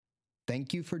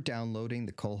Thank you for downloading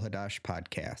the Kol Hadash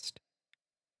podcast.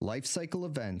 Life cycle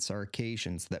events are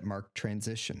occasions that mark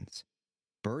transitions.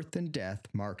 Birth and death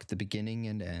mark the beginning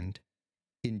and end.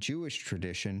 In Jewish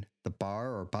tradition, the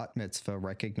bar or bat mitzvah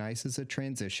recognizes a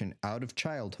transition out of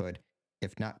childhood,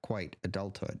 if not quite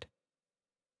adulthood.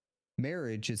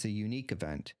 Marriage is a unique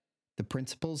event. The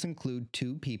principles include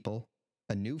two people,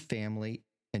 a new family,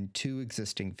 and two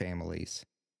existing families.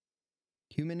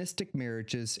 Humanistic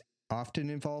marriages often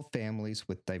involve families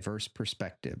with diverse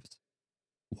perspectives.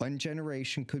 One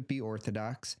generation could be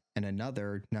Orthodox and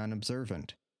another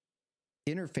non-observant.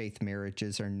 Interfaith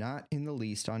marriages are not in the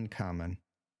least uncommon.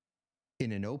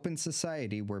 In an open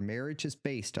society where marriage is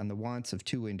based on the wants of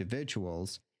two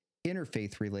individuals,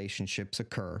 interfaith relationships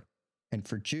occur, and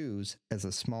for Jews, as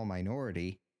a small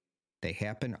minority, they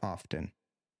happen often.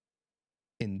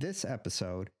 In this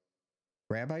episode,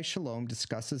 Rabbi Shalom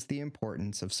discusses the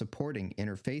importance of supporting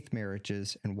interfaith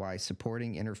marriages and why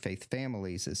supporting interfaith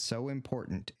families is so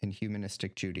important in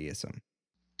humanistic Judaism.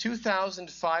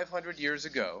 2,500 years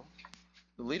ago,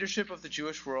 the leadership of the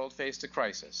Jewish world faced a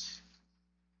crisis.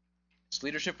 Its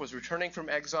leadership was returning from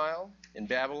exile in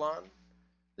Babylon,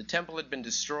 the temple had been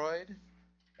destroyed,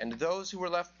 and those who were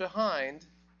left behind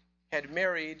had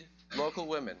married local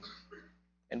women.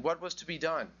 And what was to be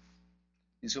done?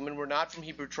 These women were not from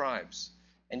Hebrew tribes.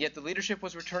 And yet the leadership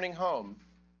was returning home,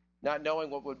 not knowing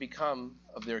what would become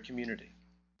of their community.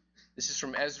 This is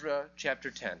from Ezra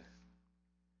chapter 10.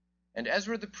 And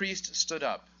Ezra the priest stood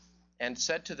up and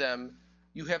said to them,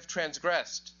 "You have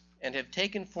transgressed and have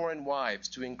taken foreign wives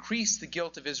to increase the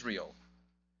guilt of Israel.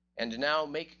 And now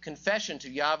make confession to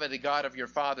Yahweh the God of your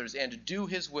fathers and do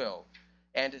his will,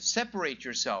 and separate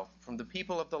yourself from the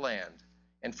people of the land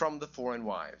and from the foreign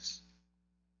wives."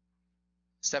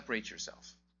 Separate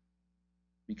yourself.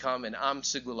 Become an Am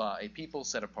Segula, a people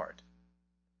set apart.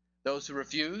 Those who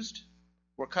refused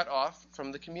were cut off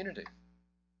from the community.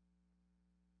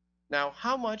 Now,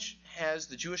 how much has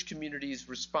the Jewish community's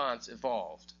response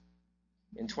evolved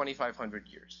in 2,500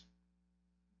 years?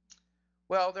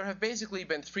 Well, there have basically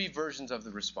been three versions of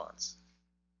the response.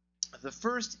 The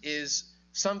first is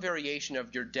some variation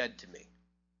of "you're dead to me."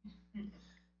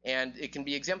 And it can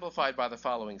be exemplified by the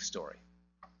following story.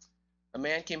 A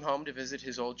man came home to visit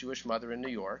his old Jewish mother in New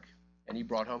York, and he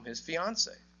brought home his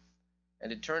fiancée.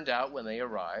 And it turned out when they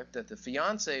arrived that the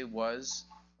fiancée was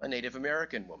a Native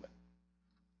American woman.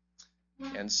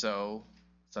 And so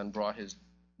the son brought his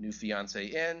new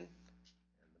fiancée in, and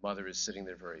the mother is sitting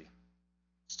there very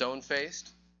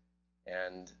stone-faced,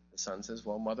 and the son says,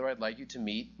 "Well, mother, I'd like you to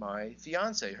meet my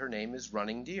fiancée. Her name is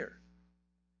Running Deer."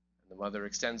 And the mother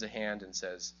extends a hand and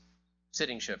says,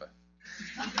 "Sitting Shiva."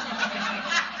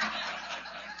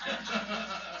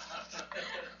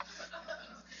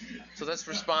 So that's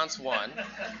response one.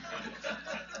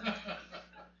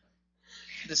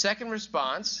 The second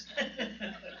response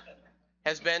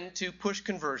has been to push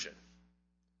conversion,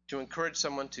 to encourage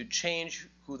someone to change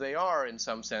who they are in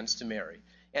some sense to marry.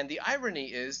 And the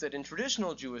irony is that in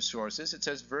traditional Jewish sources, it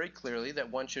says very clearly that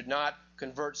one should not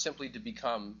convert simply to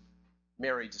become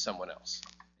married to someone else.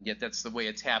 And yet that's the way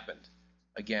it's happened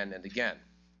again and again.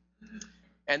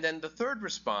 And then the third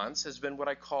response has been what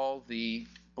I call the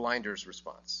blinders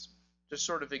response, just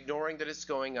sort of ignoring that it's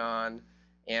going on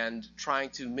and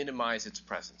trying to minimize its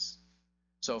presence.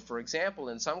 So, for example,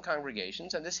 in some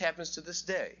congregations, and this happens to this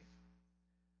day,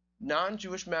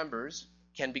 non-Jewish members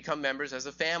can become members as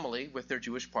a family with their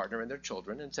Jewish partner and their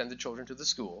children and send the children to the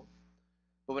school.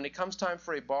 But when it comes time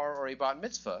for a bar or a bat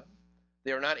mitzvah,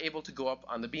 they are not able to go up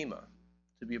on the bima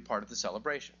to be a part of the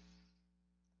celebration.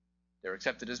 They're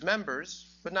accepted as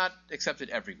members, but not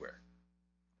accepted everywhere.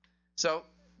 So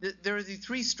there are these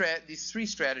three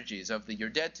strategies of the "you're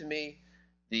dead to me,"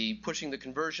 the pushing the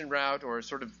conversion route, or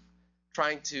sort of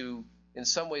trying to, in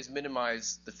some ways,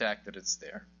 minimize the fact that it's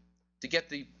there. To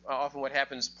get often what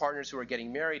happens, partners who are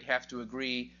getting married have to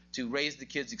agree to raise the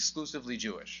kids exclusively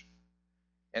Jewish.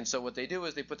 And so what they do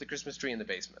is they put the Christmas tree in the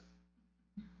basement.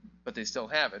 But they still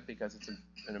have it because it's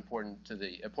an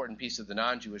important piece of the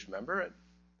non-Jewish member.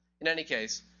 In any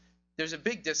case, there's a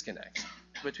big disconnect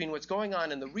between what's going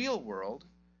on in the real world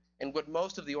and what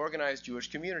most of the organized Jewish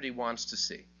community wants to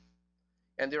see.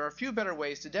 And there are few better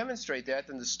ways to demonstrate that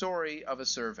than the story of a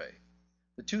survey.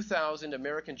 The 2000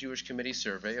 American Jewish Committee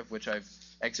survey, of which I've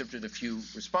excerpted a few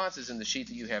responses in the sheet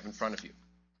that you have in front of you.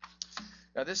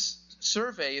 Now, this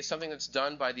survey is something that's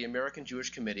done by the American Jewish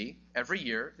Committee every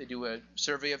year. They do a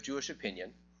survey of Jewish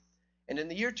opinion. And in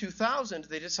the year 2000,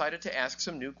 they decided to ask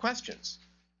some new questions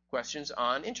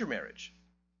on intermarriage.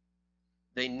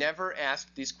 They never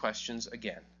asked these questions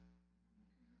again,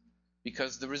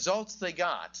 because the results they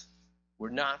got were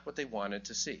not what they wanted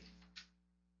to see.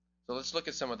 So let's look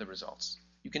at some of the results.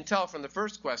 You can tell from the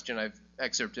first question I've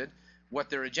excerpted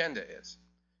what their agenda is.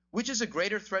 Which is a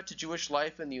greater threat to Jewish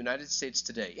life in the United States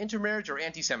today, intermarriage or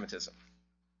anti-Semitism?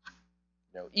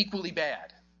 Equally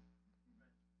bad.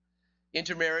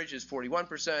 Intermarriage is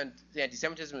 41%,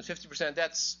 anti-Semitism is 50%.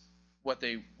 That's what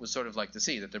they would sort of like to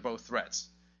see, that they're both threats.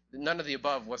 None of the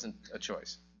above wasn't a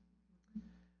choice.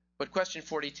 But question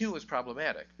 42 is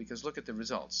problematic, because look at the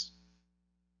results.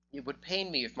 It would pain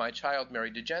me if my child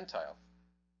married a Gentile.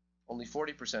 Only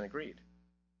 40% agreed.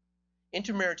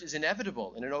 Intermarriage is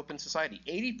inevitable in an open society.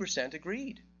 80%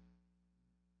 agreed.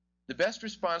 The best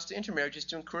response to intermarriage is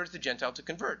to encourage the Gentile to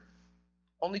convert.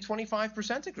 Only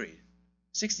 25% agreed.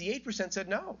 68% said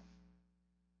no.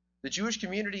 The Jewish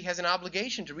community has an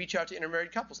obligation to reach out to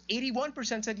intermarried couples.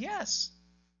 81% said yes.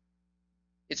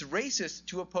 It's racist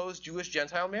to oppose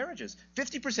Jewish-Gentile marriages.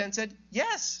 50% said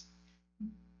yes.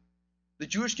 The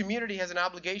Jewish community has an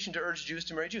obligation to urge Jews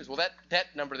to marry Jews. Well, that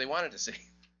number they wanted to see,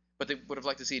 but they would have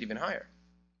liked to see it even higher.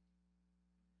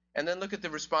 And then look at the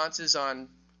responses on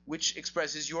which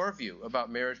expresses your view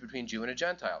about marriage between Jew and a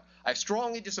Gentile. I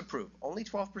strongly disapprove, only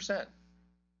 12%.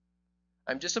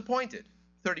 I'm disappointed,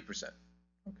 30%.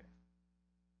 Okay.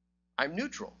 I'm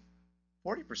neutral,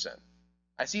 40%.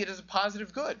 I see it as a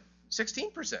positive good,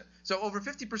 16%. So over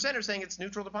 50% are saying it's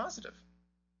neutral to positive.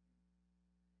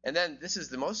 And then this is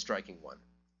the most striking one.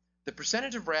 The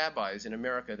percentage of rabbis in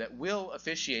America that will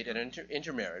officiate an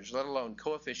intermarriage, let alone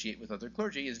co-officiate with other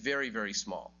clergy, is very, very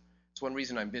small. It's one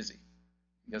reason I'm busy,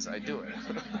 because I do it.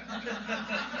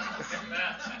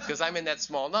 Because I'm in that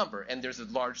small number, and there's a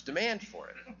large demand for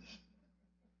it.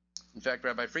 In fact,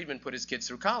 Rabbi Friedman put his kids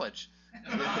through college,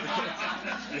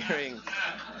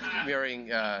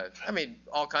 marrying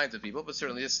all kinds of people, but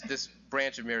certainly this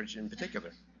branch of marriage in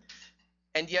particular.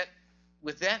 And yet,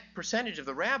 with that percentage of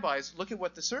the rabbis, look at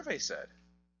what the survey said.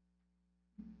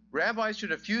 Rabbis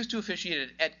should refuse to officiate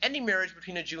at any marriage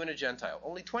between a Jew and a Gentile.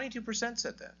 Only 22%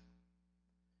 said that.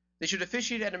 They should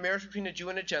officiate at a marriage between a Jew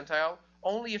and a Gentile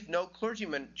only if no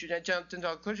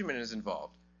Gentile clergyman is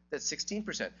involved. That's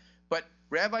 16%. But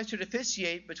rabbis should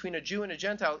officiate between a Jew and a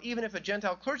Gentile even if a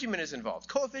Gentile clergyman is involved.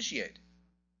 Co-officiate.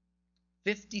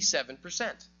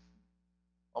 57%.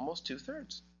 Almost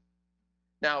two-thirds.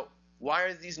 Now, why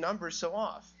are these numbers so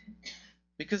off?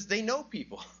 Because they know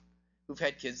people who've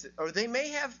had kids, or they may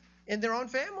have in their own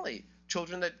family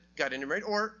children that got intermarried,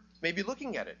 or maybe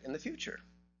looking at it in the future.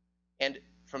 And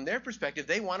from their perspective,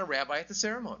 they want a rabbi at the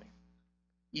ceremony,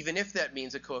 even if that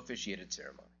means a co-officiated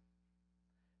ceremony.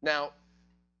 Now,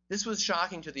 this was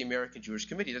shocking to the American Jewish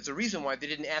Committee. That's the reason why they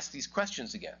didn't ask these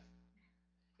questions again.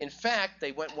 In fact,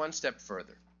 they went one step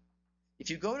further.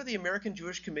 If you go to the American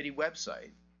Jewish Committee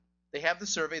website, they have the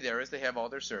survey there, as they have all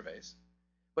their surveys.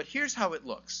 But here's how it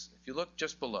looks. If you look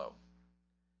just below.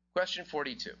 Question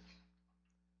 42.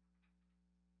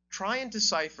 Try and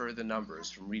decipher the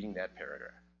numbers from reading that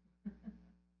paragraph.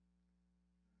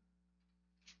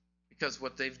 Because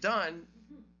what they've done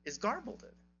is garbled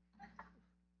it.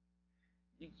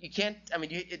 You can't,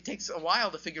 it takes a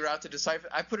while to figure out to decipher.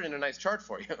 I put it in a nice chart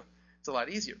for you. It's a lot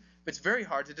easier. But it's very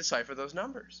hard to decipher those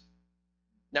numbers.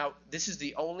 Now, this is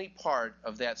the only part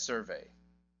of that survey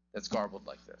that's garbled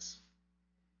like this.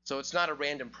 So it's not a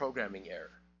random programming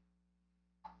error.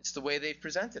 It's the way they've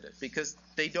presented it, because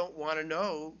they don't want to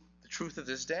know the truth of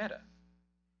this data.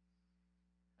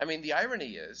 The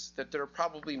irony is that there are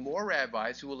probably more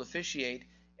rabbis who will officiate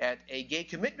at a gay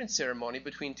commitment ceremony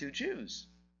between two Jews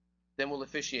than will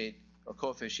officiate or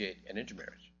co-officiate an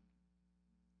intermarriage.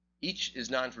 Each is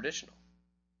non-traditional.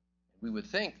 We would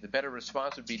think the better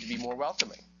response would be to be more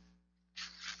welcoming.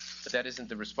 But that isn't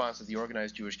the response that the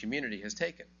organized Jewish community has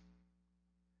taken.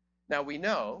 Now we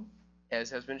know, as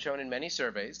has been shown in many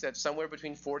surveys, that somewhere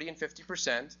between 40 and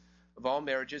 50% of all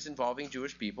marriages involving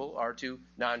Jewish people are to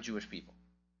non-Jewish people.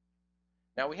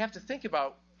 Now we have to think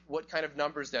about what kind of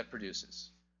numbers that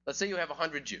produces. Let's say you have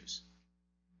 100 Jews.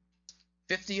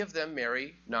 50 of them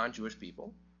marry non-Jewish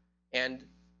people, and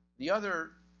the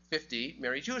other 50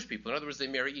 marry Jewish people. In other words, they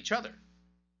marry each other.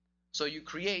 So you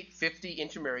create 50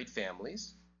 intermarried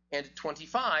families and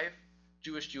 25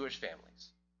 Jewish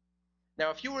families.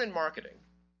 Now, if you were in marketing,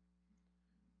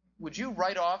 would you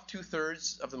write off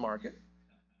 2/3 of the market?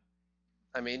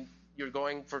 You're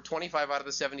going for 25 out of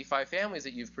the 75 families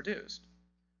that you've produced.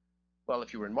 Well,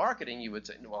 if you were in marketing, you would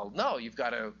say, well, no, you've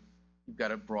got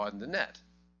to broaden the net.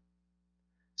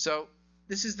 So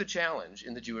this is the challenge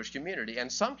in the Jewish community,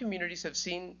 and some communities have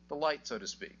seen the light, so to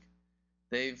speak.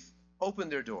 They've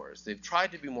opened their doors. They've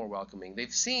tried to be more welcoming.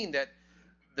 They've seen that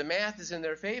the math is in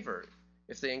their favor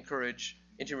if they encourage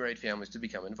intermarried families to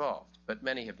become involved, but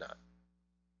many have not.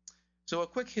 So a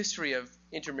quick history of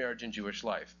intermarriage in Jewish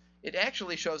life. It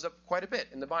actually shows up quite a bit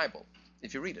in the Bible,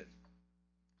 if you read it.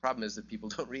 Problem is that people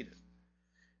don't read it.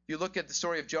 If you look at the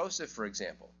story of Joseph, for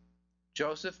example,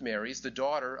 Joseph marries the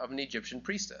daughter of an Egyptian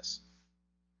priestess.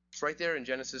 It's right there in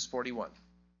Genesis 41.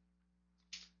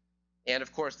 And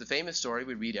of course, the famous story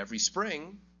we read every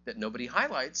spring that nobody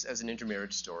highlights as an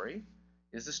intermarriage story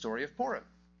is the story of Purim.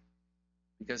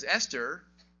 Because Esther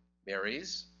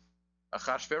marries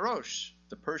Ahasuerus,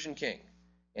 the Persian king.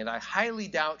 And I highly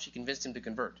doubt she convinced him to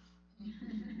convert.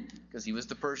 Because he was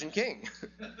the Persian king.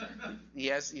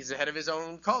 He's the head of his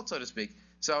own cult, so to speak.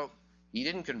 So he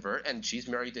didn't convert, and she's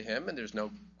married to him, and there's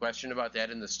no question about that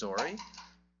in the story.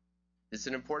 It's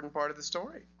an important part of the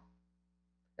story.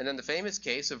 And then the famous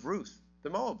case of Ruth, the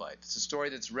Moabite. It's a story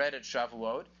that's read at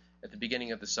Shavuot at the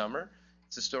beginning of the summer.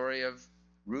 It's a story of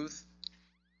Ruth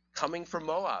coming from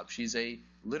Moab. She's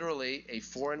literally a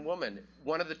foreign woman.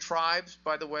 One of the tribes,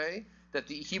 by the way, that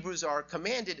the Hebrews are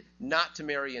commanded not to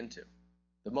marry into.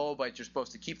 The Moabites are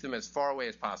supposed to keep them as far away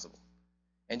as possible.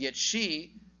 And yet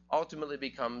she ultimately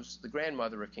becomes the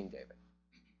grandmother of King David,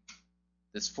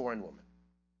 this foreign woman.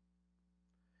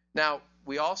 Now,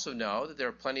 we also know that there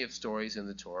are plenty of stories in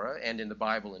the Torah and in the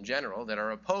Bible in general that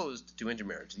are opposed to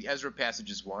intermarriage. The Ezra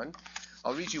passage is one.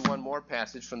 I'll read you one more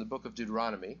passage from the book of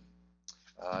Deuteronomy.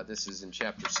 This is in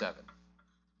chapter 7,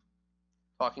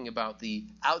 talking about the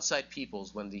outside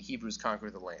peoples when the Hebrews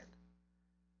conquer the land.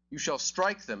 You shall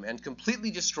strike them and completely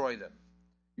destroy them.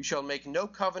 You shall make no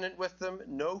covenant with them,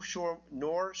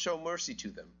 nor show mercy to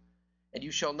them. And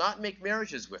you shall not make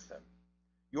marriages with them.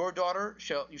 Your daughter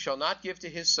you shall not give to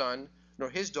his son, nor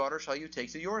his daughter shall you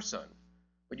take to your son.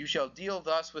 But you shall deal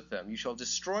thus with them. You shall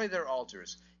destroy their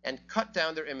altars, and cut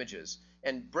down their images,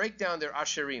 and break down their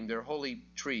asherim, their holy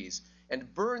trees,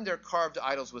 and burn their carved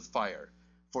idols with fire.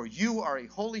 For you are a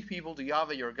holy people to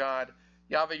Yahweh your God.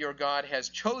 Yahweh your God has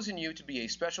chosen you to be a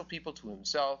special people to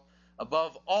himself,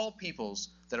 above all peoples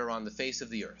that are on the face of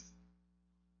the earth.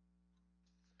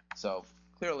 So,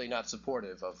 clearly not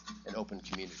supportive of an open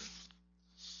community.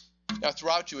 Now,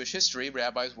 throughout Jewish history,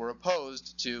 rabbis were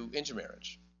opposed to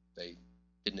intermarriage. They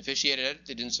didn't officiate it,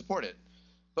 they didn't support it.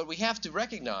 But we have to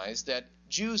recognize that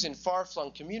Jews in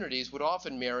far-flung communities would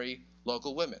often marry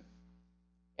local women.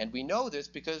 And we know this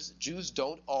because Jews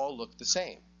don't all look the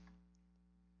same.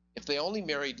 If they only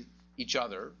married each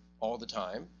other all the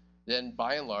time, then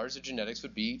by and large the genetics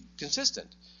would be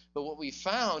consistent. But what we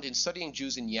found in studying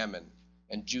Jews in Yemen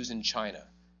and Jews in China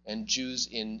and Jews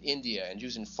in India and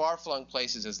Jews in far-flung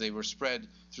places as they were spread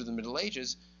through the Middle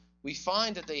Ages, we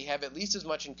find that they have at least as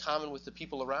much in common with the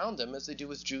people around them as they do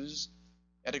with Jews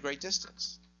at a great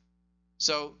distance.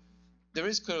 So there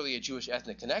is clearly a Jewish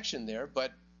ethnic connection there,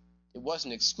 but it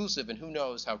wasn't exclusive, and who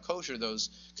knows how kosher those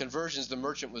conversions the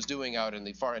merchant was doing out in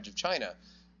the far edge of China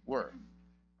were.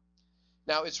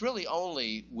 Now, it's really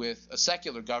only with a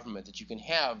secular government that you can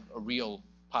have a real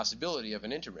possibility of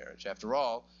an intermarriage. After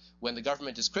all, when the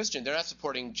government is Christian, they're not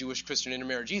supporting Jewish-Christian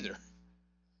intermarriage either,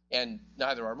 and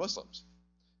neither are Muslims.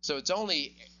 So it's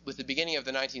only with the beginning of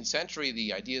the 19th century,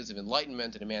 the ideas of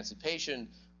enlightenment and emancipation,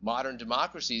 modern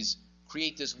democracies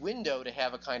create this window to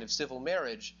have a kind of civil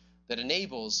marriage that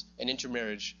enables an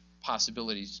intermarriage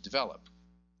possibility to develop.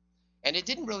 And it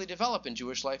didn't really develop in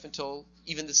Jewish life until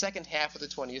even the second half of the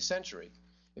 20th century.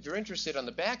 If you're interested, on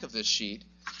the back of this sheet,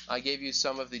 I gave you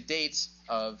some of the dates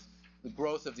of the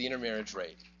growth of the intermarriage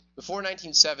rate. Before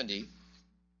 1970,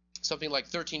 something like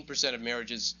 13% of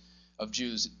marriages of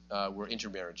Jews were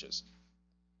intermarriages.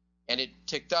 And it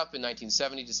ticked up in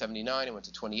 1970 to 79. It went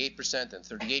to 28%, then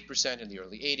 38% in the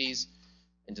early 80s,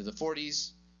 into the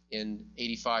 40s, in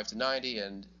 85 to 90,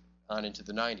 and on into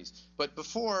the 90s. But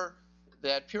before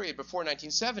that period, before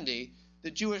 1970,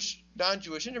 the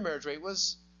non-Jewish intermarriage rate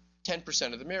was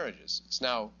 10% of the marriages. It's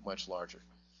now much larger.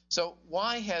 So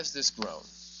why has this grown?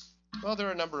 Well, there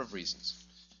are a number of reasons.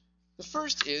 The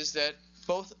first is that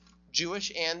both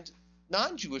Jewish and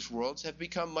non-Jewish worlds have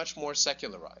become much more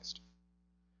secularized.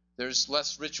 There's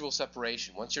less ritual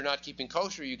separation. Once you're not keeping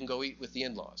kosher, you can go eat with the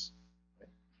in-laws.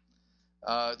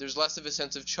 There's less of a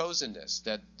sense of chosenness,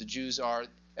 that the Jews are,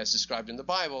 as described in the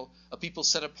Bible, a people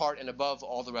set apart and above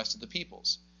all the rest of the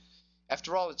peoples.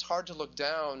 After all, it's hard to look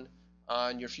down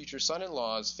on your future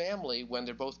son-in-law's family when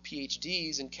they're both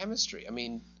PhDs in chemistry. I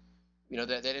mean,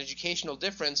 that educational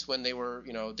difference when they were,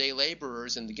 day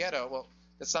laborers in the ghetto, well,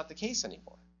 that's not the case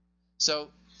anymore.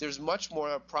 So there's much more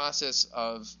a process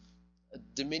of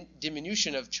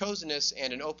diminution of chosenness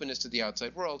and an openness to the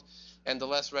outside world, and the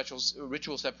less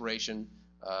ritual separation,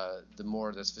 the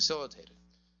more that's facilitated.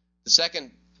 The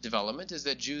second development is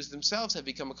that Jews themselves have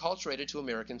become acculturated to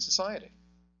American society.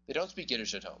 They don't speak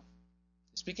Yiddish at home.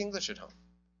 They speak English at home.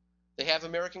 They have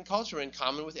American culture in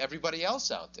common with everybody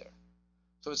else out there.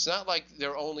 So it's not like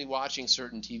they're only watching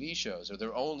certain TV shows or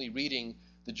they're only reading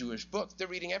the Jewish book. They're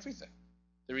reading everything.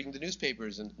 They're reading the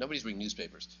newspapers, and nobody's reading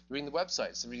newspapers. They're reading the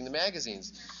websites. They're reading the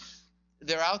magazines.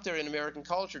 They're out there in American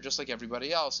culture just like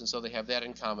everybody else, and so they have that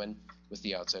in common with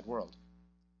the outside world.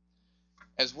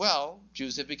 As well,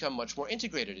 Jews have become much more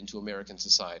integrated into American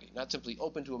society, not simply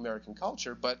open to American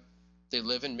culture, but they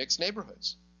live in mixed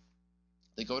neighborhoods.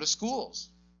 They go to schools,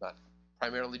 not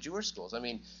primarily Jewish schools. I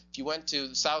mean, if you went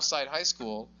to Southside High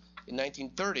School in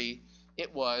 1930,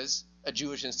 it was a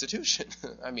Jewish institution.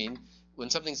 I mean, when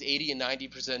something's 80 and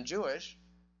 90% Jewish,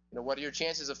 what are your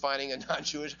chances of finding a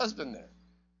non-Jewish husband there?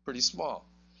 Pretty small.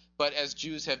 But as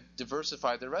Jews have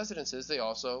diversified their residences, they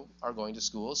also are going to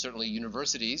school. Certainly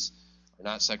universities are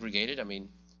not segregated. I mean,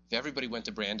 if everybody went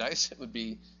to Brandeis, it would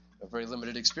be a very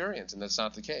limited experience, and that's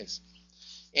not the case.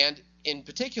 And in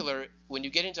particular, when you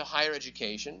get into higher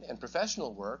education and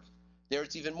professional work, there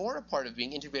it's even more a part of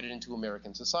being integrated into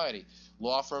American society.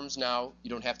 Law firms now, you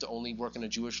don't have to only work in a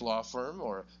Jewish law firm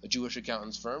or a Jewish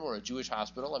accountant's firm or a Jewish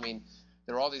hospital. I mean,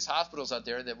 there are all these hospitals out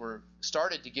there that were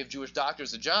started to give Jewish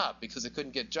doctors a job because they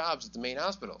couldn't get jobs at the main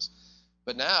hospitals.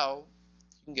 But now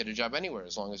you can get a job anywhere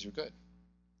as long as you're good.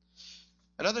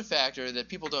 Another factor that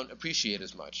people don't appreciate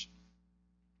as much,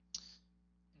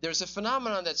 there's a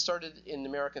phenomenon that started in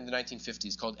America in the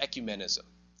 1950s called ecumenism,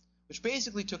 which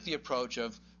basically took the approach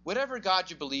of whatever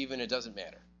God you believe in, it doesn't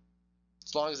matter,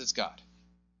 as long as it's God.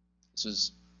 This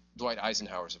was Dwight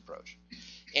Eisenhower's approach.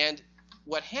 And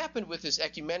what happened with this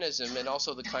ecumenism and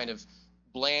also the kind of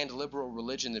bland liberal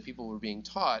religion that people were being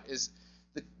taught is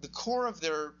the core of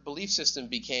their belief system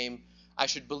became, I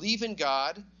should believe in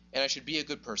God and I should be a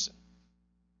good person.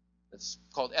 It's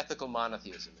called ethical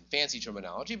monotheism in fancy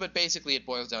terminology, but basically it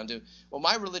boils down to, well,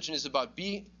 my religion is about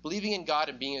believing in God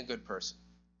and being a good person.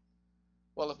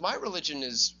 Well, if my religion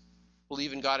is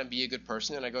believe in God and be a good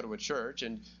person and I go to a church,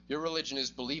 and your religion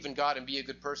is believe in God and be a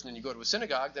good person and you go to a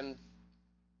synagogue, then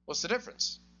what's the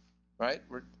difference, right?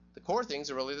 The core things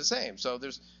are really the same. So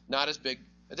there's not as big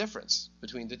a difference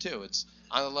between the two. It's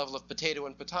on the level of potato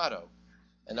and potato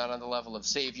and not on the level of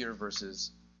Savior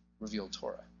versus revealed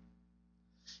Torah.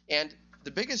 And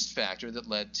the biggest factor that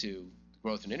led to the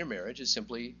growth in intermarriage is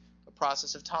simply a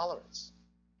process of tolerance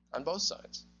on both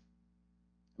sides.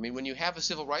 I mean, when you have a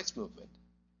civil rights movement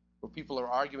where people are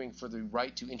arguing for the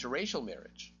right to interracial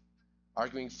marriage,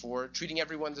 arguing for treating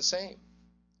everyone the same.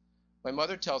 My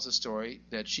mother tells a story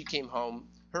that she came home.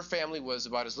 Her family was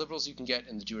about as liberal as you can get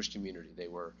in the Jewish community. They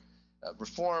were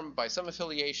reformed by some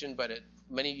affiliation, but at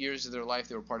many years of their life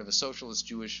they were part of a socialist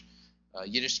Jewish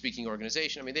Yiddish-speaking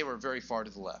organization. I mean, they were very far to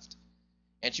the left.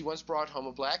 And she once brought home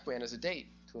a black man as a date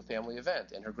to a family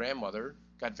event, and her grandmother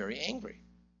got very angry.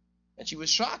 And she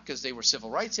was shocked because they were civil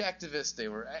rights activists. They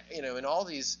were, in all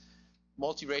these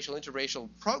multiracial, interracial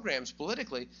programs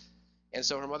politically. And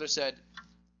so her mother said,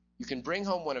 you can bring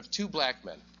home one of two black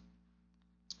men.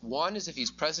 One is if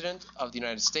he's president of the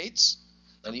United States,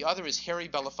 and the other is Harry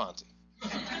Belafonte.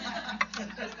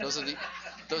 Those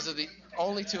are the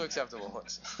only two acceptable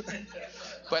ones.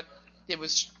 But it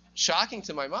was shocking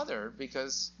to my mother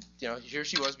because, here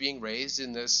she was being raised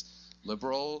in this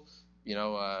liberal,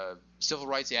 civil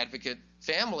rights advocate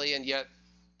family, and yet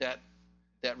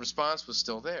that response was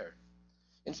still there.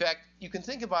 In fact, you can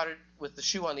think about it with the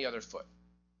shoe on the other foot.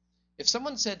 If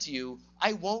someone said to you,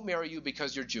 I won't marry you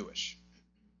because you're Jewish,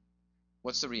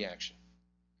 what's the reaction?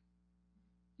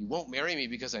 You won't marry me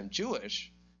because I'm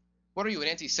Jewish? What are you, an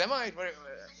anti-Semite?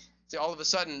 See, all of a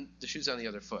sudden, the shoe's on the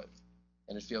other foot,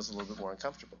 and it feels a little bit more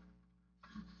uncomfortable.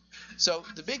 So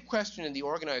the big question in the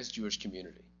organized Jewish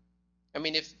community, I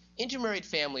mean, if intermarried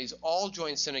families all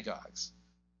joined synagogues,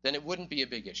 then it wouldn't be a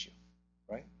big issue,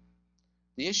 right?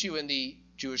 The issue in the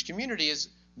Jewish community is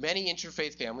many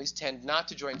interfaith families tend not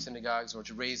to join synagogues or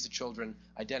to raise the children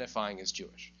identifying as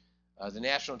Jewish. The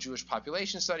National Jewish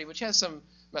Population Study, which has some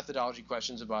methodology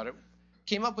questions about it,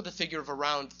 came up with a figure of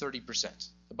around 30%,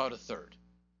 about a third.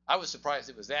 I was surprised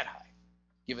it was that high,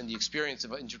 given the experience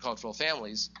of intercultural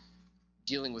families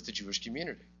dealing with the Jewish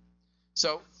community.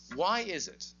 So why is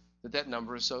it that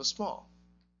number is so small?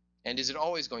 And is it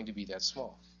always going to be that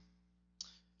small?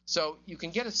 So you can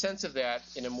get a sense of that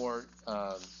in a more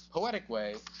poetic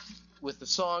way with the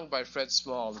song by Fred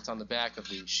Small that's on the back of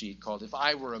the sheet called If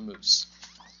I Were a Moose.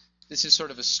 This is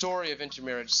sort of a story of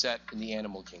intermarriage set in the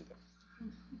animal kingdom.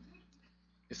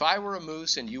 If I were a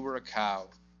moose and you were a cow,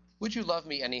 would you love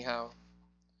me anyhow?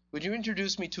 Would you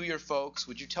introduce me to your folks?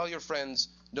 Would you tell your friends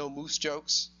no moose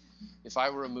jokes? If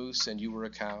I were a moose and you were a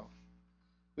cow?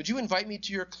 Would you invite me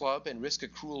to your club and risk a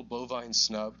cruel bovine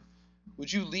snub?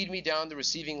 Would you lead me down the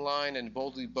receiving line and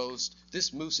boldly boast,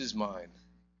 this moose is mine?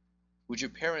 Would your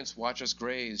parents watch us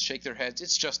graze, shake their heads,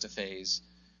 it's just a phase?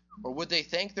 Or would they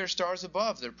thank their stars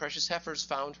above, their precious heifers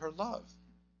found her love?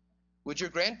 Would your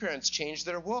grandparents change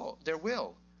their will?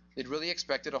 They'd really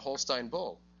expected a Holstein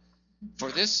bull.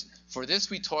 For this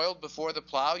we toiled before the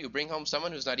plow. You bring home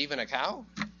someone who's not even a cow?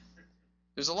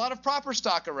 There's a lot of proper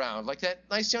stock around, like that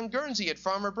nice young Guernsey at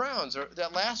Farmer Brown's, or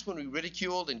that last one we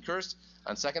ridiculed and cursed.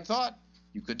 On second thought,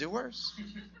 you could do worse.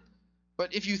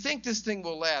 But if you think this thing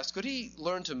will last, could he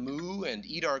learn to moo and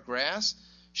eat our grass,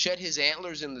 shed his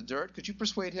antlers in the dirt? Could you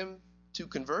persuade him to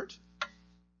convert?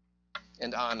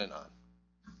 And on and on.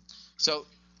 So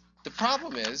the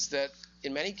problem is that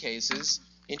in many cases,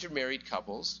 intermarried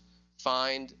couples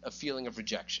find a feeling of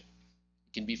rejection.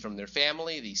 It can be from their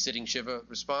family, the sitting Shiva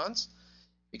response.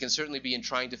 It can certainly be in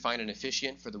trying to find an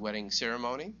officiant for the wedding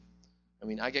ceremony. I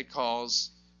mean, I get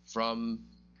calls from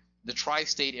the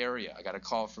tri-state area. I got a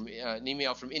call from an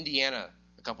email from Indiana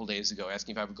a couple days ago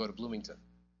asking if I would go to Bloomington.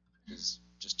 It's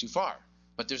just too far,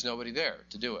 but there's nobody there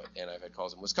to do it. And I've had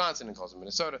calls in Wisconsin and calls in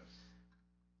Minnesota.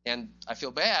 And I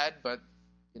feel bad, but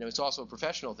it's also a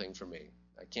professional thing for me.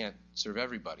 I can't serve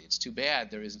everybody. It's too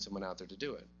bad there isn't someone out there to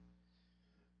do it.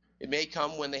 It may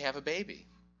come when they have a baby,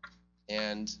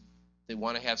 and they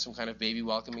want to have some kind of baby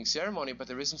welcoming ceremony, but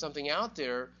there isn't something out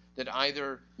there that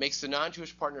either makes the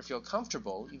non-Jewish partner feel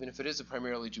comfortable, even if it is a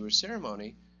primarily Jewish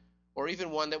ceremony, or even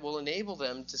one that will enable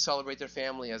them to celebrate their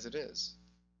family as it is.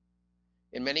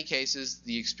 In many cases,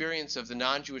 the experience of the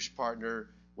non-Jewish partner,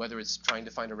 whether it's trying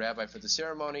to find a rabbi for the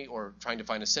ceremony or trying to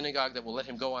find a synagogue that will let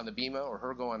him go on the bima or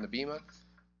her go on the bima,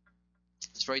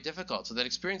 it's very difficult. So that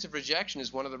experience of rejection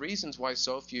is one of the reasons why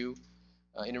so few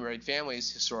intermarried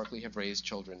families historically have raised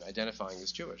children identifying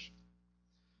as Jewish.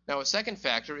 Now, a second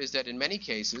factor is that in many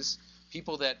cases,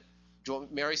 people that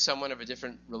marry someone of a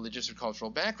different religious or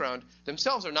cultural background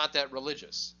themselves are not that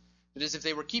religious. That is, if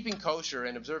they were keeping kosher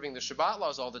and observing the Shabbat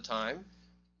laws all the time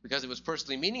because it was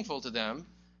personally meaningful to them,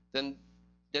 then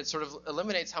that sort of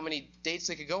eliminates how many dates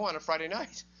they could go on a Friday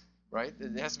night, right?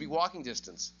 It has to be walking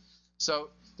distance.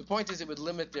 So the point is it would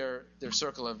limit their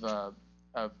circle of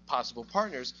possible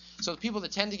partners. So the people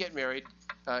that tend to get married,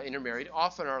 intermarried,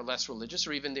 often are less religious,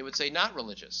 or even they would say not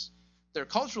religious. They're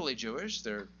culturally Jewish.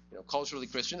 They're culturally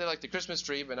Christian. They like the Christmas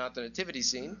tree, but not the nativity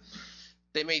scene.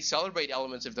 They may celebrate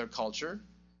elements of their culture,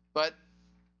 but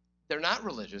they're not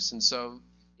religious. And so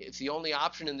if the only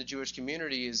option in the Jewish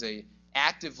community is a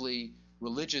actively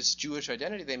religious Jewish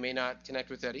identity, they may not connect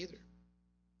with that either.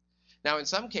 Now, in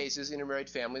some cases, intermarried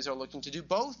families are looking to do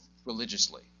both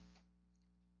religiously.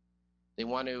 They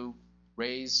want to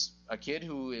raise a kid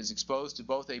who is exposed to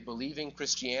both a believing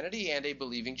Christianity and a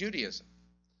believing Judaism.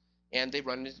 And they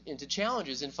run into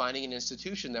challenges in finding an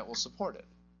institution that will support it.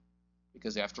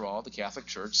 Because after all, the Catholic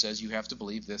Church says you have to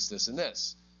believe this, this, and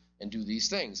this, and do these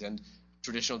things. And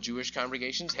traditional Jewish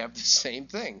congregations have the same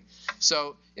thing.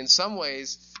 So in some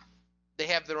ways, they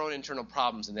have their own internal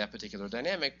problems in that particular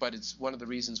dynamic, but it's one of the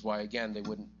reasons why, again, they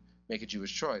wouldn't make a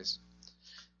Jewish choice.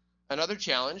 Another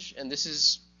challenge, and this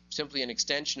is simply an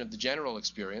extension of the general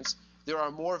experience, there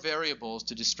are more variables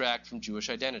to distract from Jewish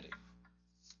identity.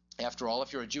 After all,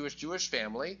 if you're a Jewish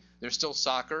family, there's still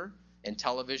soccer and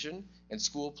television and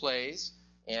school plays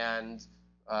and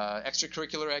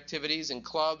extracurricular activities and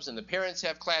clubs, and the parents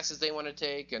have classes they want to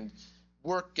take, and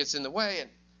work gets in the way, and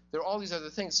there are all these other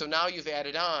things. So now you've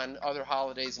added on other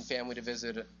holidays and family to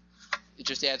visit. It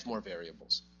just adds more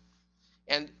variables.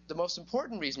 And the most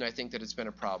important reason I think that it's been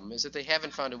a problem is that they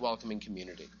haven't found a welcoming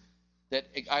community that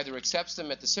either accepts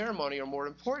them at the ceremony or, more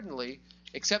importantly,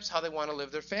 accepts how they want to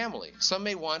live their family. Some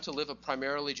may want to live a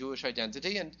primarily Jewish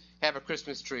identity and have a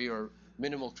Christmas tree or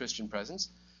minimal Christian presence.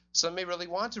 Some may really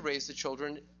want to raise the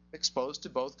children exposed to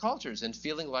both cultures and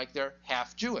feeling like they're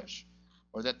half Jewish,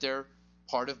 or that they're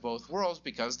part of both worlds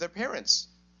because their parents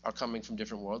are coming from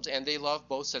different worlds and they love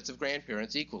both sets of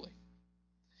grandparents equally.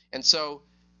 And so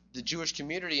the Jewish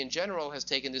community in general has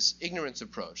taken this ignorance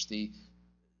approach, the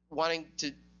wanting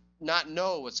to not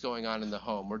know what's going on in the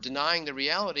home, or denying the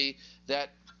reality that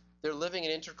they're living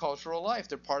an intercultural life.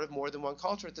 They're part of more than one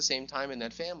culture at the same time in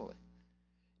that family.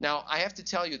 Now, I have to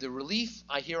tell you, the relief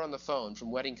I hear on the phone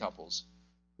from wedding couples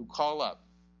who call up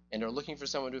and are looking for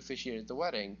someone to officiate at the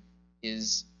wedding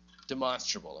is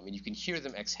demonstrable. I mean, you can hear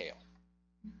them exhale.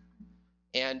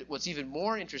 And what's even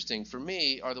more interesting for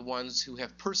me are the ones who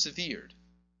have persevered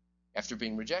after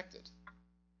being rejected.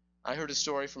 I heard a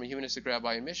story from a humanistic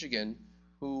rabbi in Michigan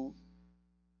who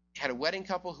had a wedding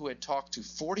couple who had talked to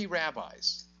 40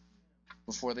 rabbis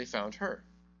before they found her.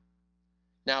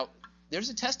 Now, there's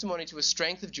a testimony to a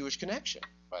strength of Jewish connection,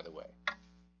 by the way.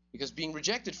 Because being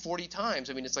rejected 40 times,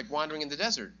 I mean, it's like wandering in the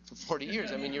desert for 40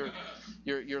 years. I mean,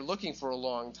 you're looking for a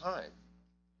long time.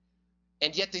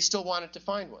 And yet they still wanted to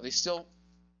find one. They still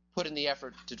put in the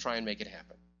effort to try and make it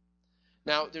happen.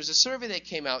 Now, there's a survey that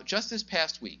came out just this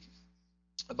past week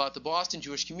about the Boston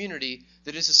Jewish community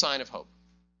that is a sign of hope,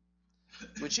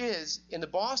 which is, in the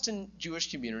Boston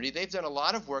Jewish community, they've done a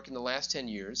lot of work in the last 10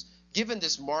 years. Given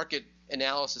this market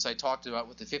analysis I talked about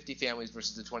with the 50 families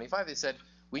versus the 25, they said,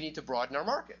 we need to broaden our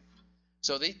market.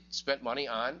 So they spent money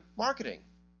on marketing.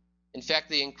 In fact,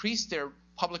 they increased their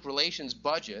public relations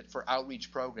budget for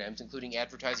outreach programs, including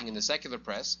advertising in the secular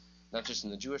press, not just in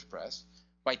the Jewish press,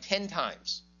 by 10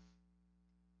 times.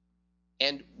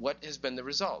 And what has been the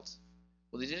result?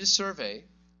 Well, they did a survey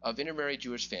of intermarried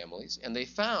Jewish families, and they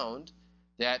found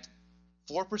that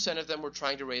 4% of them were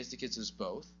trying to raise the kids as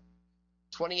both,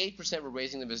 28% were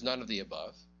raising them as none of the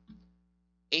above,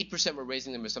 8% were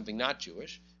raising them as something not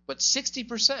Jewish, but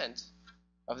 60%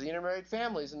 of the intermarried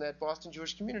families in that Boston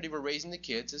Jewish community were raising the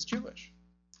kids as Jewish,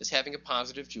 as having a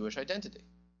positive Jewish identity.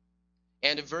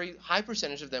 And a very high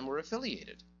percentage of them were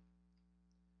affiliated.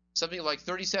 Something like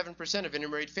 37% of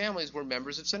intermarried families were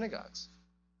members of synagogues,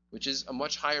 which is a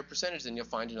much higher percentage than you'll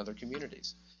find in other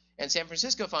communities. And San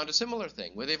Francisco found a similar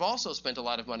thing, where they've also spent a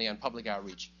lot of money on public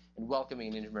outreach and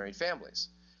welcoming intermarried families.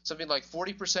 Something like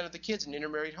 40% of the kids in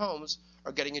intermarried homes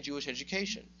are getting a Jewish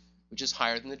education, which is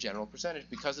higher than the general percentage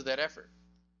because of that effort.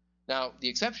 Now, the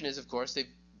exception is, of course, they've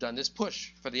done this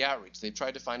push for the outreach. They've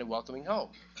tried to find a welcoming home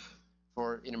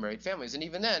for intermarried families. And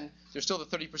even then, there's still the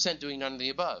 30% doing none of the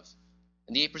above,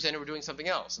 and the 8% who are doing something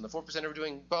else, and the 4% who are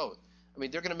doing both. I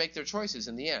mean, they're going to make their choices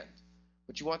in the end,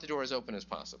 but you want the door as open as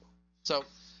possible. So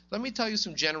let me tell you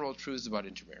some general truths about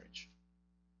intermarriage.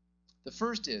 The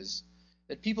first is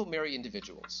that people marry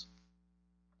individuals.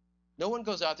 No one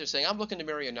goes out there saying, I'm looking to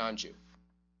marry a non-Jew.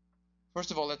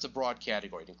 First of all, that's a broad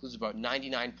category. It includes about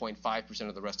 99.5%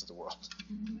 of the rest of the world.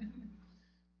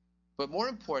 But more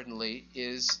importantly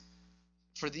is,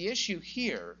 for the issue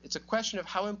here, it's a question of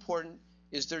how important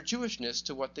is their Jewishness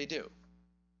to what they do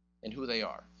and who they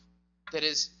are. That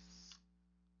is,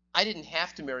 I didn't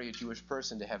have to marry a Jewish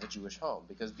person to have a Jewish home,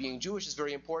 because being Jewish is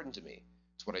very important to me.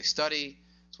 It's what I study,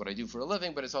 it's what I do for a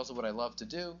living, but it's also what I love to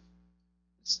do.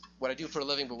 It's what I do for a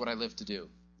living, but what I live to do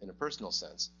in a personal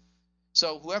sense.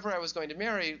 So whoever I was going to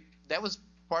marry, that was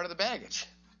part of the baggage.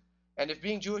 And if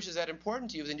being Jewish is that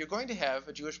important to you, then you're going to have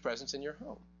a Jewish presence in your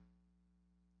home.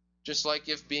 Just like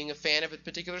if being a fan of a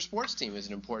particular sports team is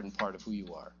an important part of who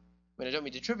you are. I mean, I don't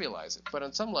mean to trivialize it, but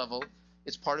on some level,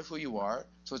 it's part of who you are,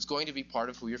 so it's going to be part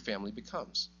of who your family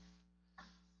becomes.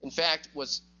 In fact,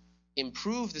 what's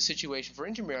improved the situation for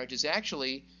intermarriage is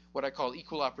actually what I call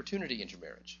equal opportunity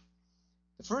intermarriage.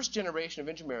 The first generation of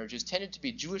intermarriages tended to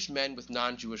be Jewish men with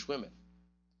non-Jewish women.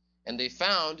 And they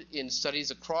found in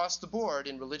studies across the board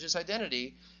in religious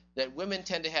identity that women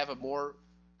tend to have a more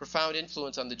profound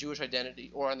influence on the Jewish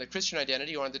identity or on the Christian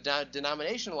identity or on the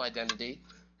denominational identity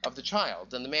of the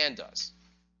child than the man does.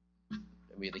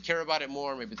 Maybe they care about it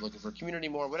more, maybe they're looking for a community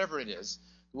more, whatever it is,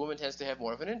 the woman tends to have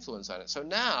more of an influence on it. So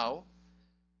now,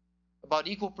 about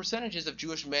equal percentages of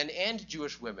Jewish men and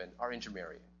Jewish women are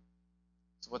intermarrying.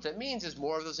 So what that means is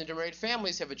more of those intermarried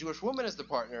families have a Jewish woman as the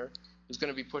partner who's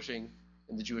going to be pushing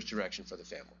in the Jewish direction for the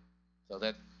family. So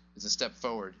that is a step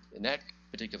forward in that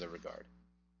particular regard.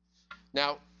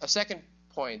 Now, a second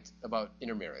point about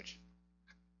intermarriage.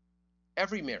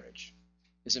 Every marriage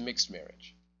is a mixed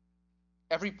marriage.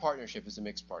 Every partnership is a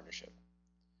mixed partnership.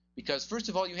 Because first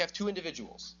of all, you have two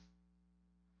individuals,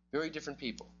 very different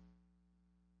people.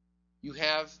 You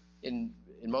have, in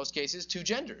most cases, two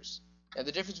genders. And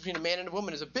the difference between a man and a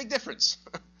woman is a big difference,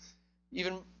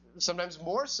 even sometimes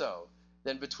more so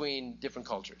than between different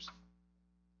cultures.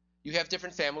 You have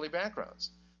different family backgrounds.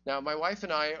 Now, my wife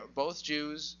and I are both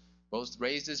Jews, both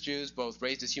raised as Jews, both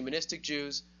raised as humanistic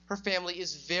Jews. Her family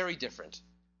is very different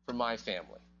from my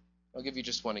family. I'll give you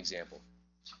just one example.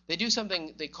 They do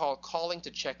something they call calling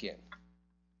to check in,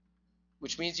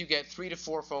 which means you get 3 to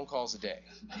 4 phone calls a day,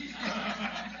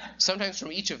 sometimes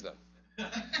from each of them.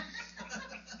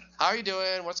 How are you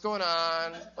doing? What's going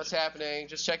on? What's happening?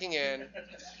 Just checking in.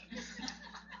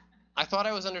 I thought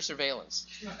I was under surveillance.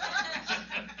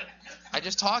 I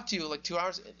just talked to you like 2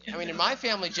 hours. I mean, in my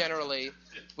family, generally,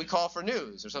 we call for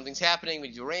news or something's happening. We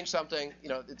need to arrange something. You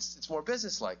know, it's more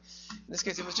businesslike. In this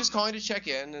case, it was just calling to check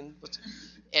in.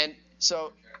 And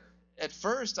so at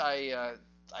first, I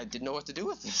didn't know what to do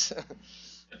with this.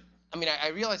 I mean, I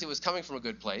realized it was coming from a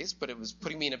good place, but it was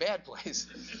putting me in a bad place.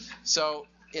 So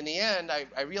in the end,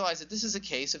 I realized that this is a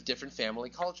case of different family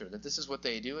culture, that this is what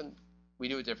they do and we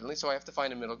do it differently, so I have to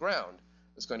find a middle ground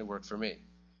that's going to work for me.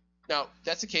 Now,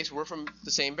 that's the case where we're from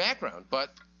the same background, but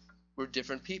we're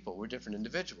different people. We're different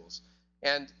individuals.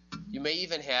 And you may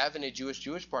even have, in a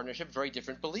Jewish-Jewish partnership, very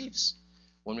different beliefs.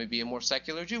 One may be a more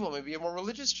secular Jew, one may be a more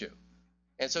religious Jew.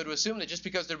 And so to assume that just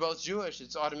because they're both Jewish,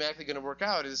 it's automatically going to work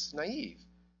out is naive.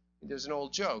 There's an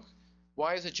old joke.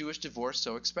 Why is a Jewish divorce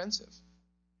so expensive?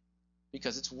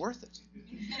 Because it's worth it.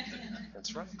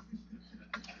 That's right.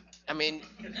 I mean,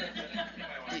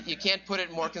 you can't put it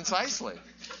more concisely.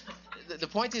 The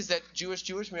point is that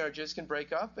Jewish marriages can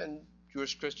break up and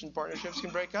Jewish-Christian partnerships can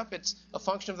break up. It's a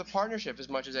function of the partnership as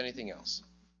much as anything else.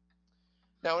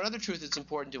 Now, another truth that's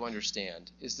important to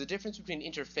understand is the difference between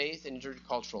interfaith and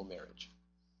intercultural marriage.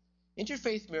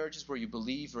 Interfaith marriage is where you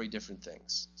believe very different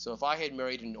things. So if I had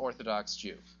married an Orthodox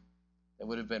Jew, that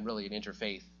would have been really an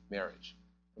interfaith marriage.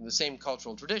 From the same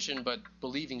cultural tradition, but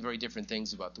believing very different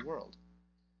things about the world.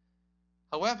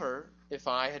 However, if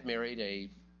I had married a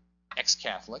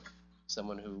ex-Catholic,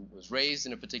 someone who was raised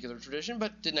in a particular tradition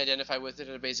but didn't identify with it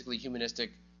in a basically humanistic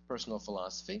personal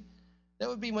philosophy, that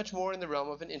would be much more in the realm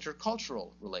of an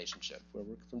intercultural relationship, where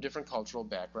we're from different cultural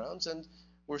backgrounds and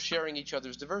we're sharing each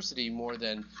other's diversity more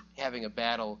than having a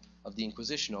battle of the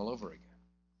Inquisition all over again.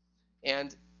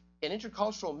 And an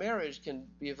intercultural marriage can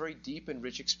be a very deep and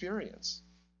rich experience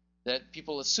that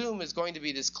people assume is going to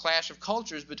be this clash of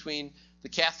cultures between the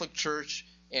Catholic Church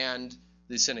and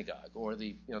the synagogue, or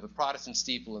the Protestant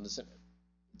steeple and the synagogue.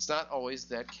 It's not always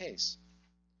that case.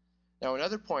 Now,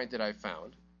 another point that I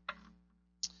found,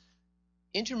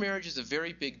 intermarriage is a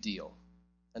very big deal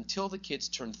until the kids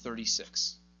turn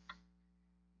 36.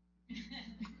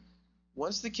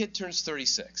 Once the kid turns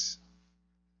 36,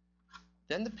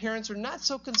 then the parents are not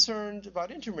so concerned about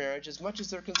intermarriage as much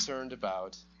as they're concerned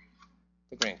about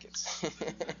the grandkids.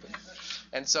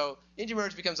 And so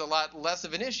intermarriage becomes a lot less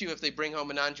of an issue if they bring home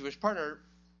a non-Jewish partner.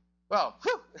 Well,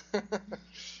 whew!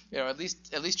 At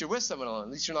least you're with someone alone.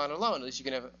 At least you're not alone. At least you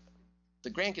can have the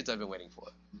grandkids I've been waiting for,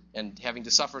 and having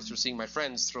to suffer through seeing my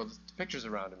friends throw the pictures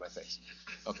around in my face.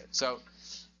 Okay, so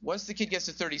once the kid gets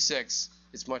to 36,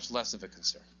 it's much less of a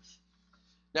concern.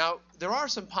 Now, there are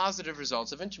some positive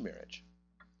results of intermarriage.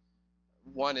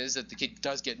 One is that the kid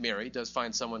does get married, does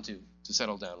find someone to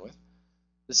settle down with.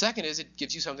 The second is it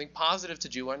gives you something positive to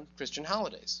do on Christian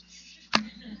holidays.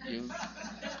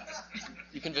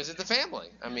 You can visit the family.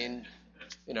 I mean,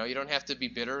 you don't have to be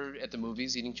bitter at the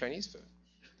movies eating Chinese food.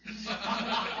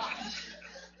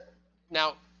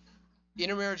 Now,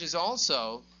 intermarriage is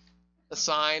also a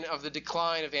sign of the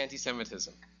decline of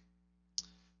anti-Semitism.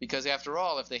 Because after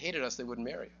all, if they hated us, they wouldn't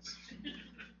marry us.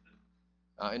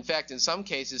 In fact, in some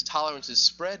cases, tolerance is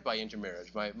spread by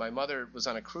intermarriage. My mother was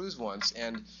on a cruise once,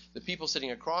 and the people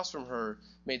sitting across from her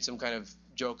made some kind of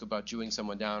joke about Jewing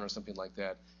someone down or something like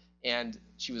that. And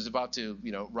she was about to,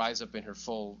 rise up in her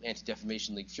full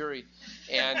Anti-Defamation League fury.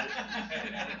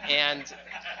 And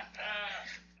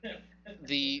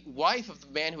the wife of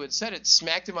the man who had said it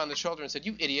smacked him on the shoulder and said,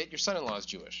 "You idiot, your son-in-law is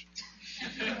Jewish."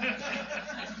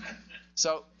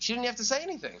 So she didn't have to say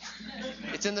anything.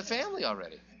 It's in the family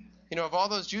already. Of all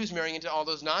those Jews marrying into all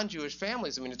those non-Jewish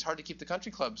families, I mean, it's hard to keep the country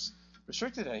clubs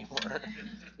restricted anymore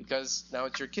because now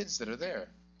it's your kids that are there.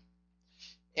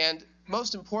 And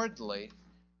most importantly,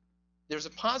 there's a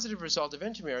positive result of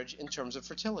intermarriage in terms of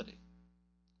fertility.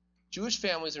 Jewish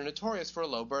families are notorious for a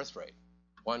low birth rate.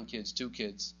 1 kid, 2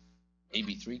 kids,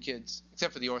 maybe 3 kids,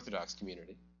 except for the Orthodox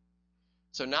community.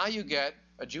 So now you get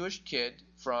a Jewish kid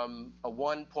from a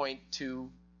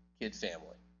 1.2 kid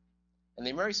family. And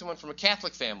they marry someone from a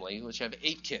Catholic family, which have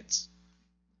 8 kids.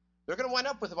 They're going to wind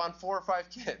up with about 4 or 5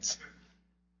 kids.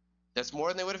 That's more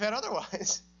than they would have had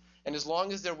otherwise. And as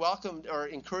long as they're welcomed or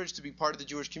encouraged to be part of the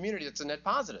Jewish community, that's a net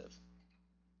positive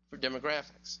for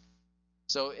demographics.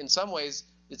 So in some ways,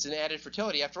 it's an added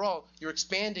fertility. After all, you're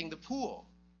expanding the pool.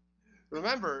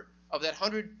 Remember, of that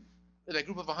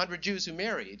group of 100 Jews who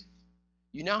married,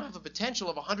 you now have a potential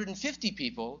of 150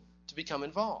 people to become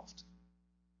involved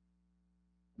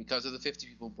because of the 50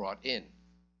 people brought in,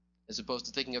 as opposed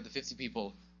to thinking of the 50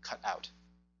 people cut out.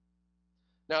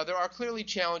 Now, there are clearly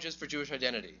challenges for Jewish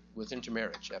identity with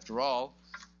intermarriage. After all,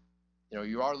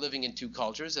 you are living in 2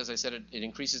 cultures. As I said, it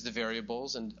increases the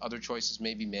variables and other choices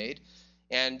may be made.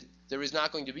 And there is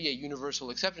not going to be a universal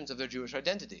acceptance of their Jewish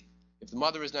identity. If the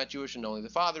mother is not Jewish and only the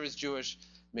father is Jewish,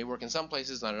 it may work in some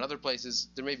places, not in other places.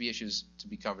 There may be issues to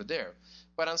be covered there.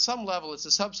 But on some level, it's a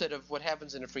subset of what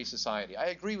happens in a free society. I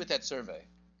agree with that survey.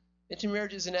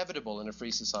 Intermarriage is inevitable in a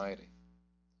free society.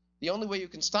 The only way you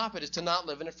can stop it is to not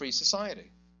live in a free society.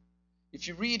 If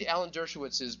you read Alan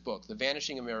Dershowitz's book, The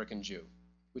Vanishing American Jew,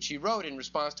 which he wrote in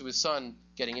response to his son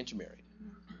getting intermarried,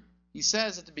 he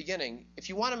says at the beginning, if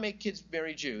you want to make kids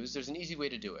marry Jews, there's an easy way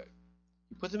to do it.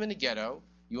 You put them in a ghetto,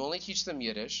 you only teach them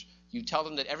Yiddish, you tell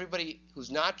them that everybody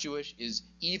who's not Jewish is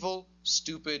evil,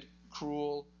 stupid,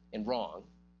 cruel, and wrong,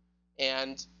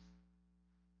 and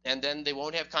then they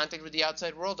won't have contact with the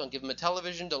outside world. Don't give them a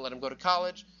television, don't let them go to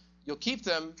college. You'll keep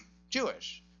them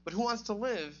Jewish. But who wants to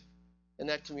live in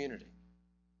that community?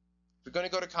 If you're going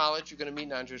to go to college, you're going to meet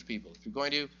non-Jewish people. If you're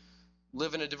going to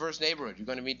live in a diverse neighborhood, you're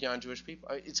going to meet non-Jewish people.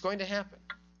 It's going to happen.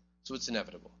 So it's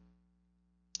inevitable.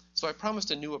 So I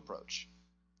promised a new approach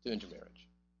to intermarriage.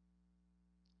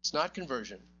 It's not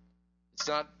conversion. It's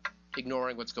not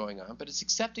ignoring what's going on, but it's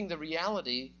accepting the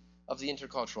reality of the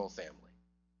intercultural family.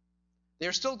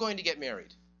 They're still going to get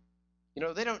married. You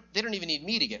know, they don't even need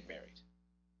me to get married.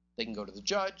 They can go to the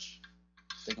judge.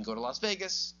 They can go to Las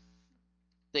Vegas.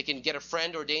 They can get a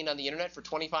friend ordained on the internet for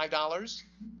 $25.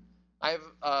 I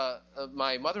have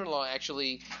my mother-in-law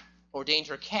actually ordained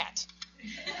her cat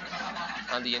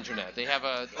on the internet. They have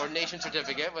an ordination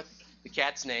certificate with the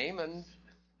cat's name, and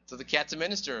so the cat's a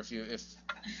minister if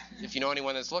you know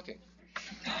anyone that's looking.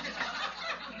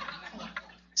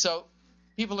 So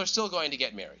people are still going to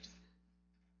get married.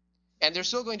 And they're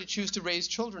still going to choose to raise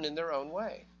children in their own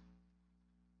way.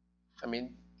 I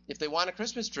mean, if they want a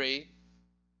Christmas tree,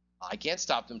 I can't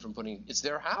stop them from putting, it's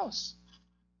their house.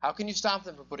 How can you stop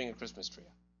them from putting a Christmas tree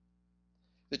up?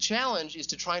 The challenge is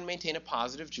to try and maintain a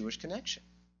positive Jewish connection.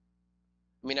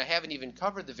 I mean, I haven't even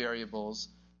covered the variables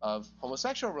of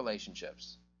homosexual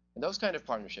relationships and those kind of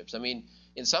partnerships. I mean,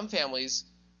 in some families,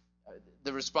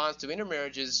 the response to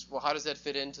intermarriage is, well, how does that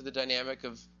fit into the dynamic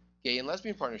of gay and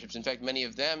lesbian partnerships? In fact, many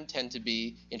of them tend to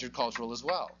be intercultural as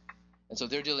well. And so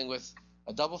they're dealing with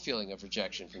a double feeling of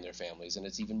rejection from their families, and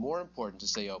it's even more important to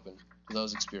stay open to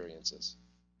those experiences.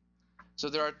 So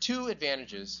there are two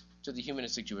advantages to the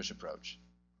humanistic Jewish approach.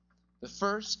 The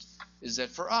first is that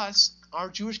for us, our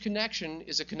Jewish connection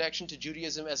is a connection to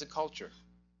Judaism as a culture.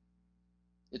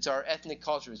 It's our ethnic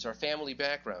culture, it's our family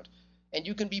background. And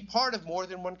you can be part of more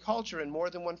than one culture and more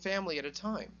than one family at a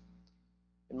time.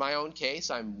 In my own case,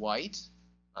 I'm white,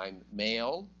 I'm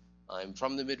male, I'm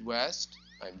from the Midwest,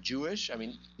 I'm Jewish. I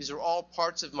mean, these are all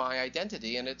parts of my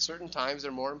identity, and at certain times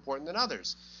they're more important than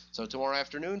others. So tomorrow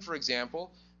afternoon, for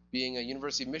example, being a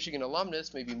University of Michigan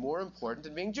alumnus may be more important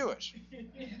than being Jewish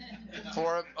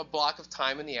for a block of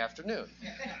time in the afternoon.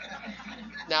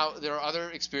 Now, there are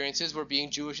other experiences where being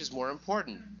Jewish is more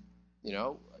important. You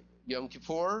know, Yom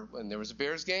Kippur, when there was a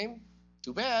Bears game,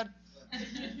 too bad.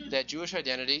 That Jewish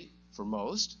identity, for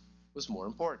most, was more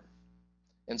important.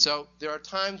 And so there are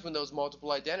times when those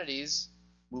multiple identities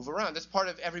move around. That's part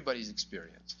of everybody's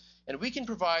experience. And we can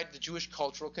provide the Jewish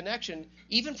cultural connection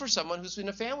even for someone who's in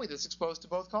a family that's exposed to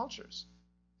both cultures,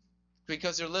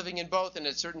 because they're living in both, and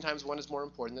at certain times one is more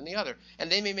important than the other. And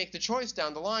they may make the choice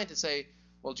down the line to say,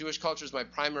 well, Jewish culture is my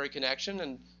primary connection,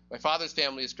 and my father's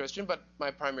family is Christian, but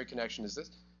my primary connection is this.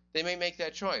 They may make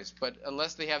that choice, but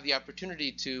unless they have the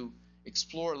opportunity to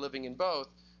explore living in both,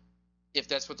 if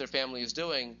that's what their family is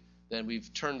doing, then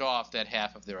we've turned off that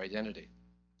half of their identity.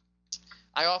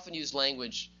 I often use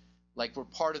language like we're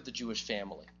part of the Jewish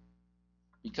family,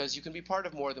 because you can be part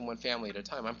of more than one family at a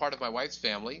time. I'm part of my wife's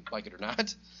family, like it or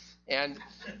not, and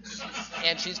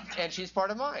she's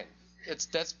part of mine.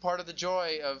 That's part of the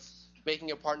joy of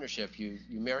making a partnership. You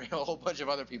marry a whole bunch of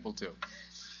other people too.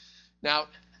 Now,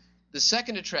 the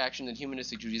second attraction that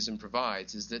humanistic Judaism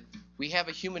provides is that we have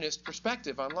a humanist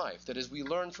perspective on life. That is, we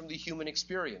learn from the human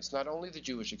experience, not only the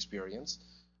Jewish experience,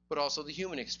 but also the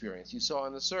human experience. You saw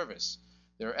in the service,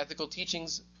 there are ethical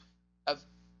teachings of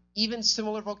even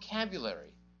similar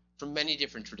vocabulary from many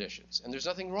different traditions. And there's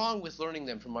nothing wrong with learning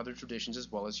them from other traditions as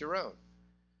well as your own.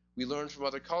 We learn from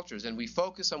other cultures, and we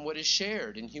focus on what is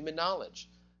shared in human knowledge.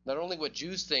 Not only what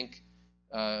Jews think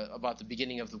about the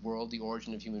beginning of the world, the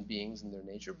origin of human beings and their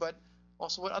nature, but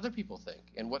also what other people think,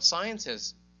 and what science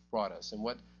has brought us, and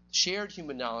what shared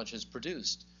human knowledge has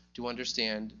produced to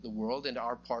understand the world and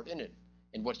our part in it,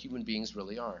 and what human beings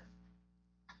really are.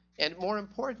 And more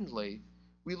importantly,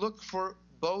 we look for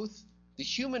both the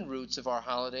human roots of our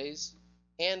holidays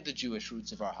and the Jewish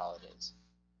roots of our holidays.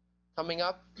 Coming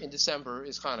up in December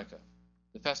is Hanukkah,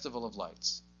 the Festival of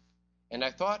Lights. And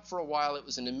I thought for a while it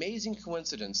was an amazing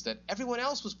coincidence that everyone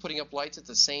else was putting up lights at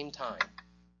the same time.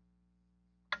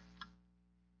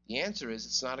 The answer is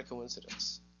it's not a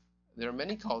coincidence. There are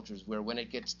many cultures where when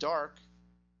it gets dark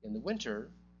in the winter,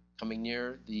 coming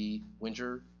near the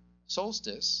winter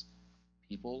solstice,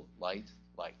 people light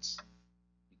lights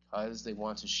because they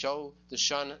want to show the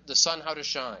sun how to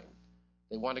shine.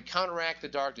 They want to counteract the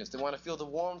darkness. They want to feel the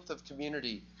warmth of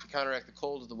community to counteract the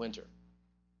cold of the winter.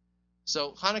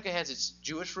 So Hanukkah has its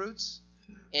Jewish roots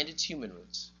and its human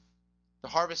roots. The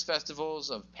harvest festivals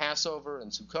of Passover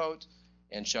and Sukkot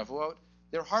and Shavuot,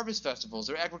 they're harvest festivals.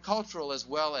 They're agricultural as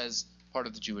well as part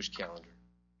of the Jewish calendar.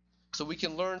 So we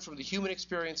can learn from the human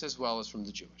experience as well as from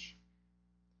the Jewish.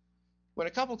 When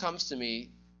a couple comes to me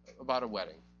about a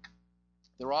wedding,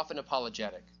 they're often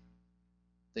apologetic.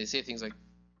 They say things like,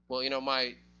 well,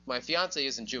 my fiance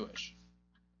isn't Jewish.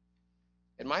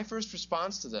 And my first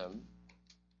response to them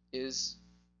is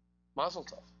Mazel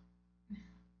Tov.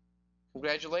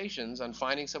 Congratulations on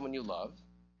finding someone you love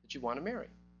that you want to marry,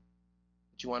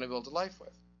 that you want to build a life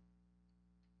with.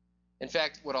 In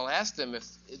fact, what I'll ask them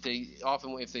if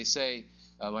they say,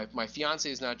 my fiance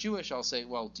is not Jewish, I'll say,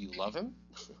 well, do you love him?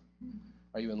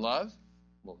 Are you in love?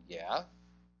 Well, yeah. I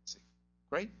say,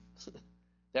 great.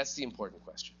 That's the important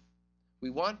question. We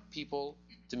want people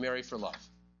to marry for love.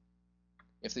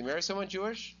 If they marry someone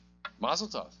Jewish, Mazel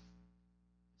Tov.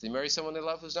 If they marry someone they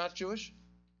love who's not Jewish,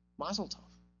 Mazel Tov.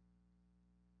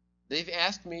 They've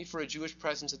asked me for a Jewish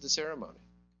presence at the ceremony.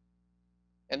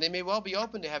 And they may well be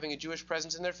open to having a Jewish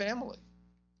presence in their family.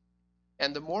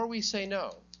 And the more we say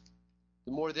no,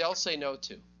 the more they'll say no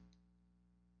too.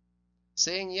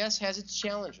 Saying yes has its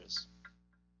challenges.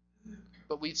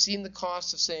 But we've seen the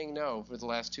cost of saying no for the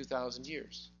last 2,000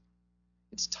 years.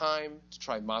 It's time to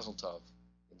try Mazel Tov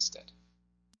instead.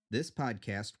 This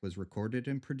podcast was recorded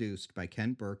and produced by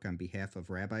Ken Burke on behalf of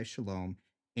Rabbi Shalom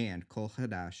and Kol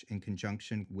Hadash in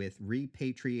conjunction with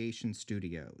Repatriation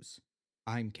Studios.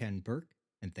 I'm Ken Burke,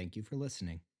 and thank you for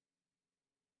listening.